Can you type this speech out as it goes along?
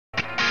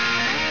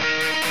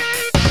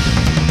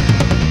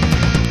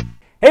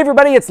Hey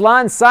everybody, it's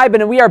Lon.TV,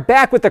 and we are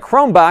back with the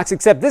Chromebox,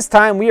 except this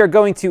time we are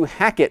going to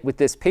hack it with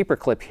this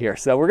paperclip here.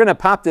 So we're going to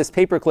pop this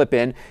paperclip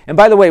in, and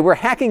by the way, we're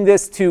hacking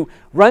this to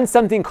run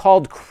something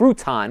called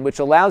Crouton, which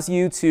allows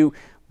you to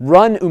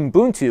run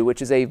Ubuntu, which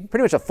is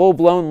pretty much a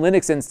full-blown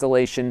Linux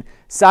installation,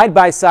 side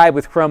by side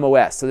with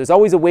ChromeOS. So there's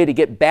always a way to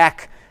get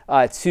back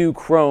to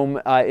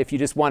Chrome if you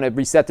just want to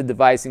reset the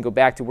device and go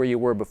back to where you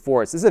were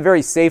before. So this is a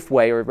very safe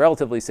way, or a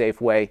relatively safe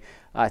way,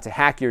 to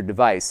hack your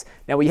device.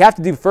 Now what you have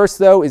to do first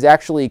though is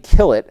actually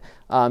kill it.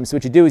 So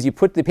what you do is you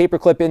put the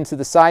paperclip into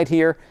the side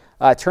here,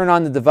 turn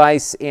on the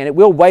device, and it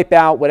will wipe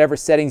out whatever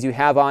settings you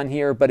have on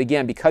here. But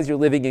again, because you're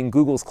living in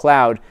Google's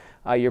cloud,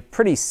 you're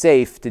pretty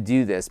safe to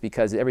do this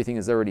because everything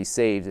is already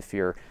saved if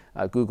your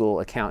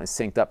Google account is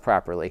synced up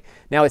properly.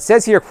 Now it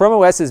says here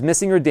ChromeOS is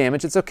missing or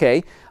damaged. It's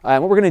okay.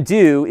 What we're going to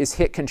do is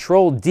hit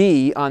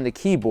Control-D on the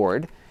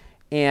keyboard,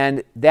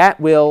 and that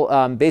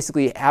will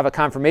basically have a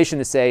confirmation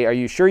to say, are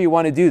you sure you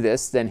want to do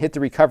this? Then hit the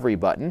recovery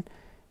button.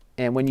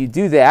 And when you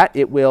do that,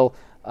 it will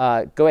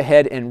go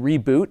ahead and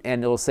reboot,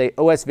 and it will say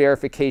OS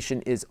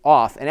verification is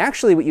off. And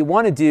actually what you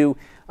want to do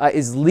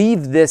is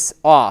leave this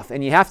off,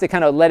 and you have to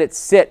kind of let it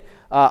sit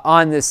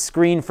on this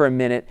screen for a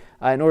minute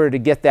in order to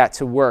get that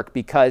to work,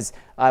 because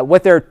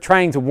what they're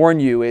trying to warn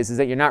you is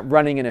that you're not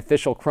running an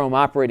official Chrome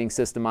operating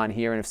system on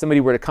here, and if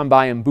somebody were to come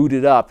by and boot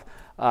it up,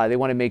 they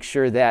want to make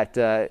sure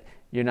that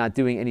you're not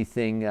doing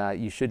anything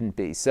you shouldn't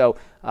be. So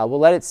we'll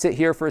let it sit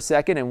here for a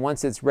second, and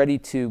once it's ready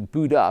to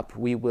boot up,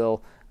 we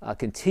will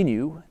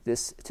continue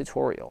this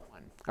tutorial.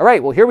 All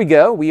right, well here we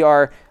go. We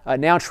are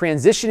now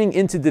transitioning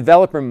into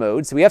developer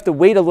mode, so we have to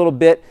wait a little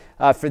bit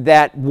for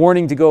that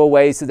warning to go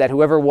away so that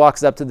whoever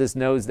walks up to this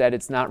knows that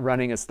it's not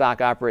running a stock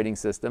operating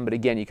system. But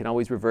again, you can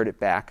always revert it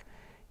back.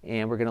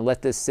 And we're going to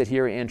let this sit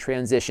here and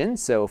transition,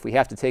 so if we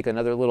have to take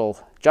another little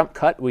jump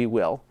cut, we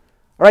will.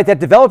 All right, that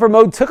developer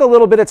mode took a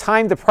little bit of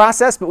time to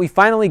process, but we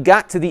finally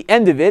got to the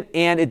end of it,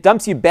 and it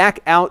dumps you back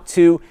out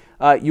to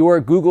your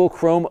Google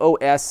Chrome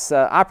OS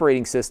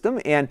operating system.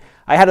 And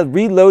I had to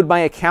reload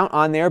my account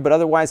on there, but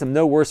otherwise I'm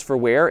no worse for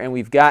wear, and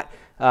we've got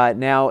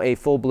now a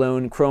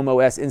full-blown Chrome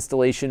OS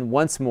installation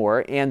once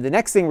more. And the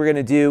next thing we're going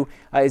to do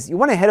is you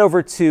want to head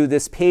over to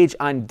this page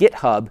on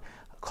GitHub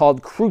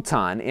called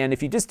Crouton, and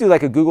if you just do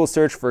like a Google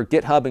search for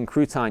GitHub and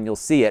Crouton, you'll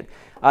see it.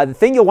 The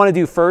thing you'll want to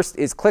do first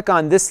is click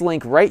on this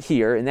link right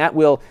here, and that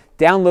will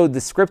download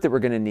the script that we're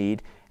going to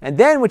need. And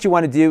then what you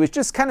want to do is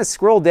just kind of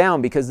scroll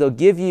down, because they'll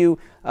give you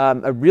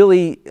a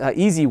really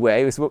easy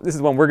way. This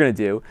is one we're going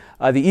to do,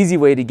 the easy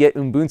way to get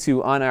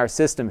Ubuntu on our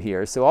system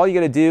here. So all you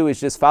got to do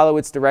is just follow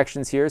its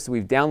directions here. So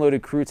we've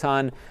downloaded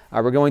Crouton.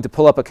 We're going to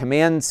pull up a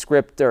command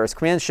script or a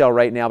command shell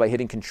right now by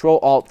hitting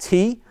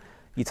Control-Alt-T.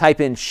 You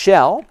type in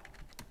shell,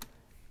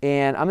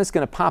 and I'm just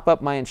going to pop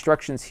up my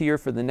instructions here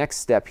for the next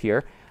step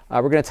here.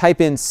 We're going to type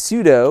in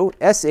sudo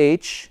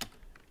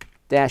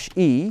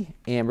sh-e,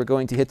 and we're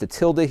going to hit the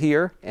tilde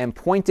here and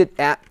point it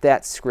at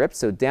that script.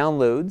 So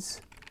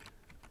downloads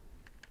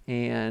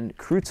and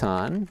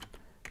Crouton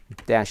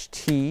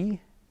 -t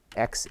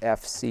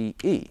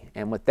xfce.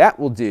 And what that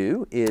will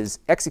do is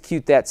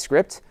execute that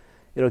script.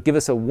 It'll give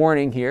us a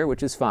warning here,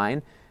 which is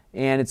fine.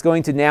 And it's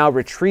going to now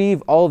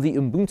retrieve all of the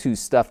Ubuntu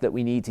stuff that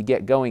we need to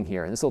get going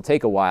here. And this will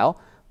take a while,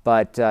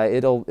 but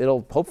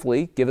it'll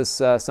hopefully give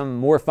us some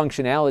more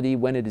functionality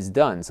when it is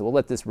done. So we'll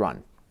let this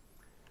run.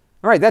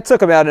 All right, that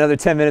took about another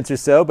 10 minutes or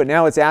so, but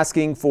now it's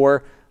asking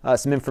for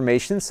some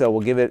information. So we'll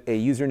give it a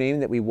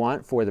username that we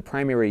want for the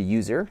primary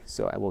user.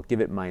 So I will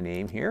give it my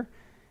name here,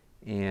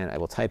 and I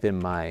will type in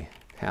my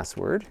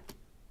password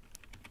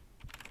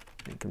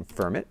and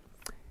confirm it.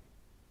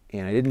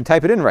 And I didn't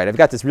type it in right. I've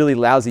got this really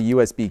lousy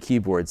USB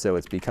keyboard, so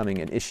it's becoming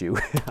an issue.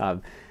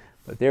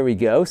 But there we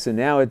go. So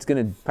now it's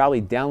going to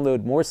probably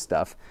download more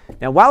stuff.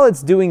 Now while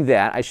it's doing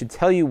that, I should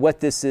tell you what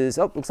this is.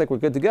 Oh, looks like we're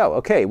good to go.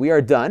 Okay, we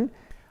are done.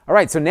 All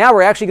right, so now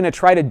we're actually going to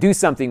try to do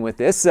something with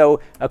this. So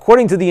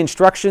according to the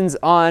instructions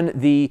on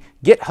the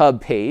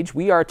GitHub page,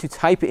 we are to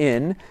type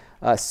in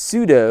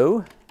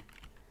sudo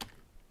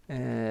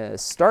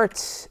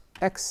start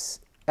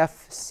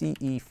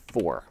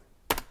xfce4.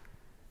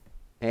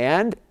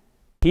 And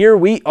here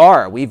we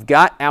are. We've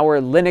got our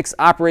Linux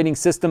operating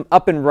system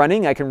up and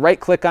running. I can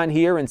right-click on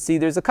here and see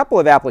there's a couple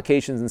of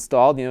applications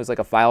installed. You know, it's like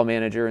a file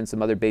manager and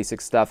some other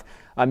basic stuff.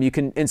 You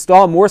can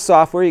install more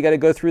software. You got to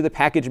go through the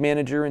package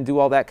manager and do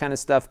all that kind of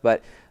stuff.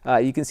 But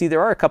you can see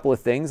there are a couple of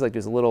things, like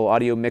there's a little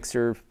audio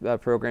mixer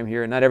program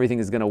here. Not everything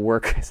is going to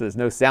work, so there's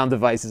no sound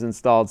devices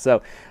installed.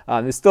 So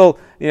there's still,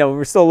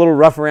 we're still a little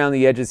rough around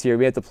the edges here.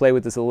 We have to play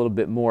with this a little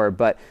bit more.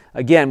 But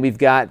again, we've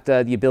got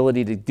the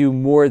ability to do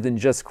more than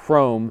just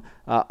Chrome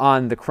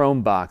on the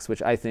Chromebox,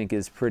 which I think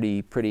is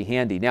pretty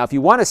handy. Now, if you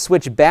want to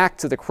switch back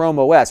to the Chrome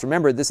OS,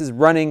 remember this is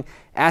running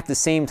at the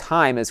same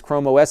time as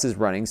Chrome OS is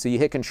running. So you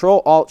hit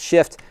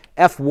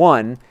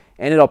Control-Alt-Shift-F1,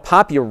 and it'll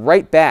pop you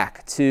right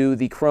back to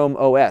the Chrome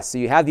OS. So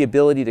you have the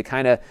ability to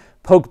kind of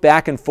poke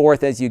back and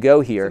forth as you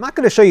go here. I'm not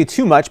going to show you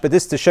too much, but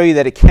this is to show you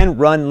that it can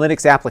run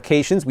Linux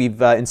applications.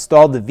 We've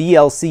installed the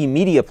VLC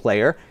media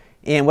player,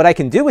 And what I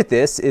can do with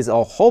this is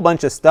a whole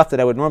bunch of stuff that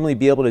I would normally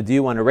be able to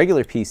do on a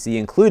regular PC,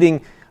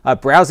 including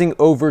browsing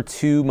over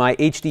to my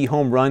HD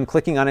home run,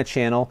 clicking on a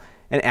channel,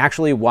 and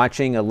actually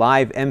watching a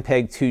live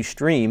MPEG-2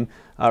 stream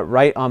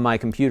right on my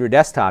computer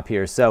desktop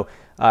here. So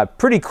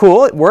pretty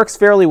cool. It works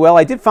fairly well.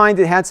 I did find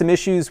it had some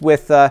issues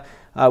with some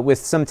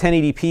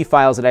 1080p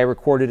files that I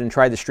recorded and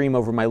tried to stream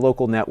over my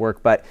local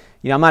network, but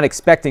I'm not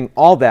expecting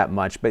all that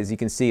much, but as you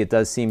can see, it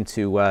does seem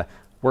to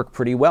work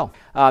pretty well.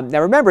 Now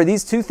remember,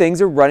 these two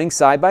things are running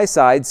side by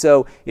side,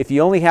 so if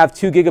you only have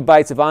 2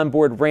 GB of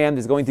onboard RAM,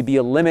 there's going to be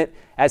a limit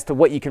as to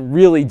what you can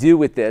really do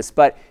with this.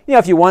 But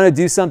if you want to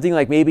do something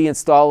like maybe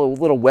install a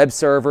little web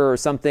server or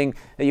something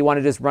that you want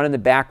to just run in the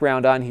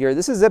background on here,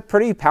 this is a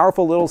pretty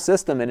powerful little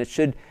system, and it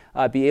should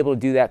be able to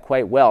do that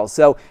quite well.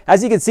 So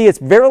as you can see, it's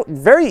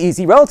very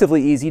easy,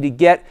 relatively easy to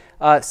get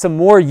some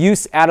more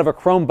use out of a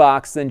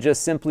Chromebox than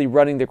just simply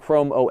running the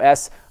Chrome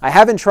OS. I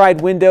haven't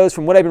tried Windows.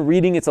 From what I've been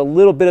reading, it's a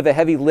little bit of a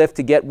heavy lift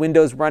to get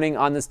Windows running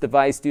on this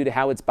device due to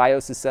how its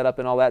BIOS is set up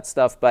and all that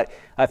stuff. But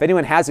if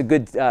anyone has a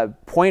good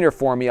pointer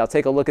for me, I'll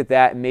take a look at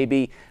that, and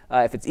maybe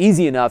if it's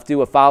easy enough,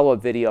 do a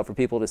follow-up video for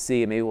people to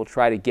see, and maybe we'll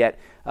try to get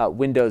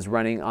Windows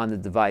running on the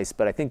device.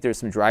 But I think there's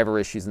some driver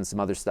issues and some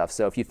other stuff.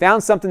 So if you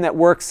found something that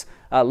works,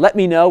 let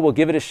me know. We'll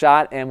give it a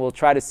shot, and we'll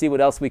try to see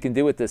what else we can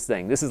do with this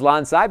thing. This is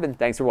Lon.TV.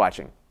 Thanks for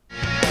watching.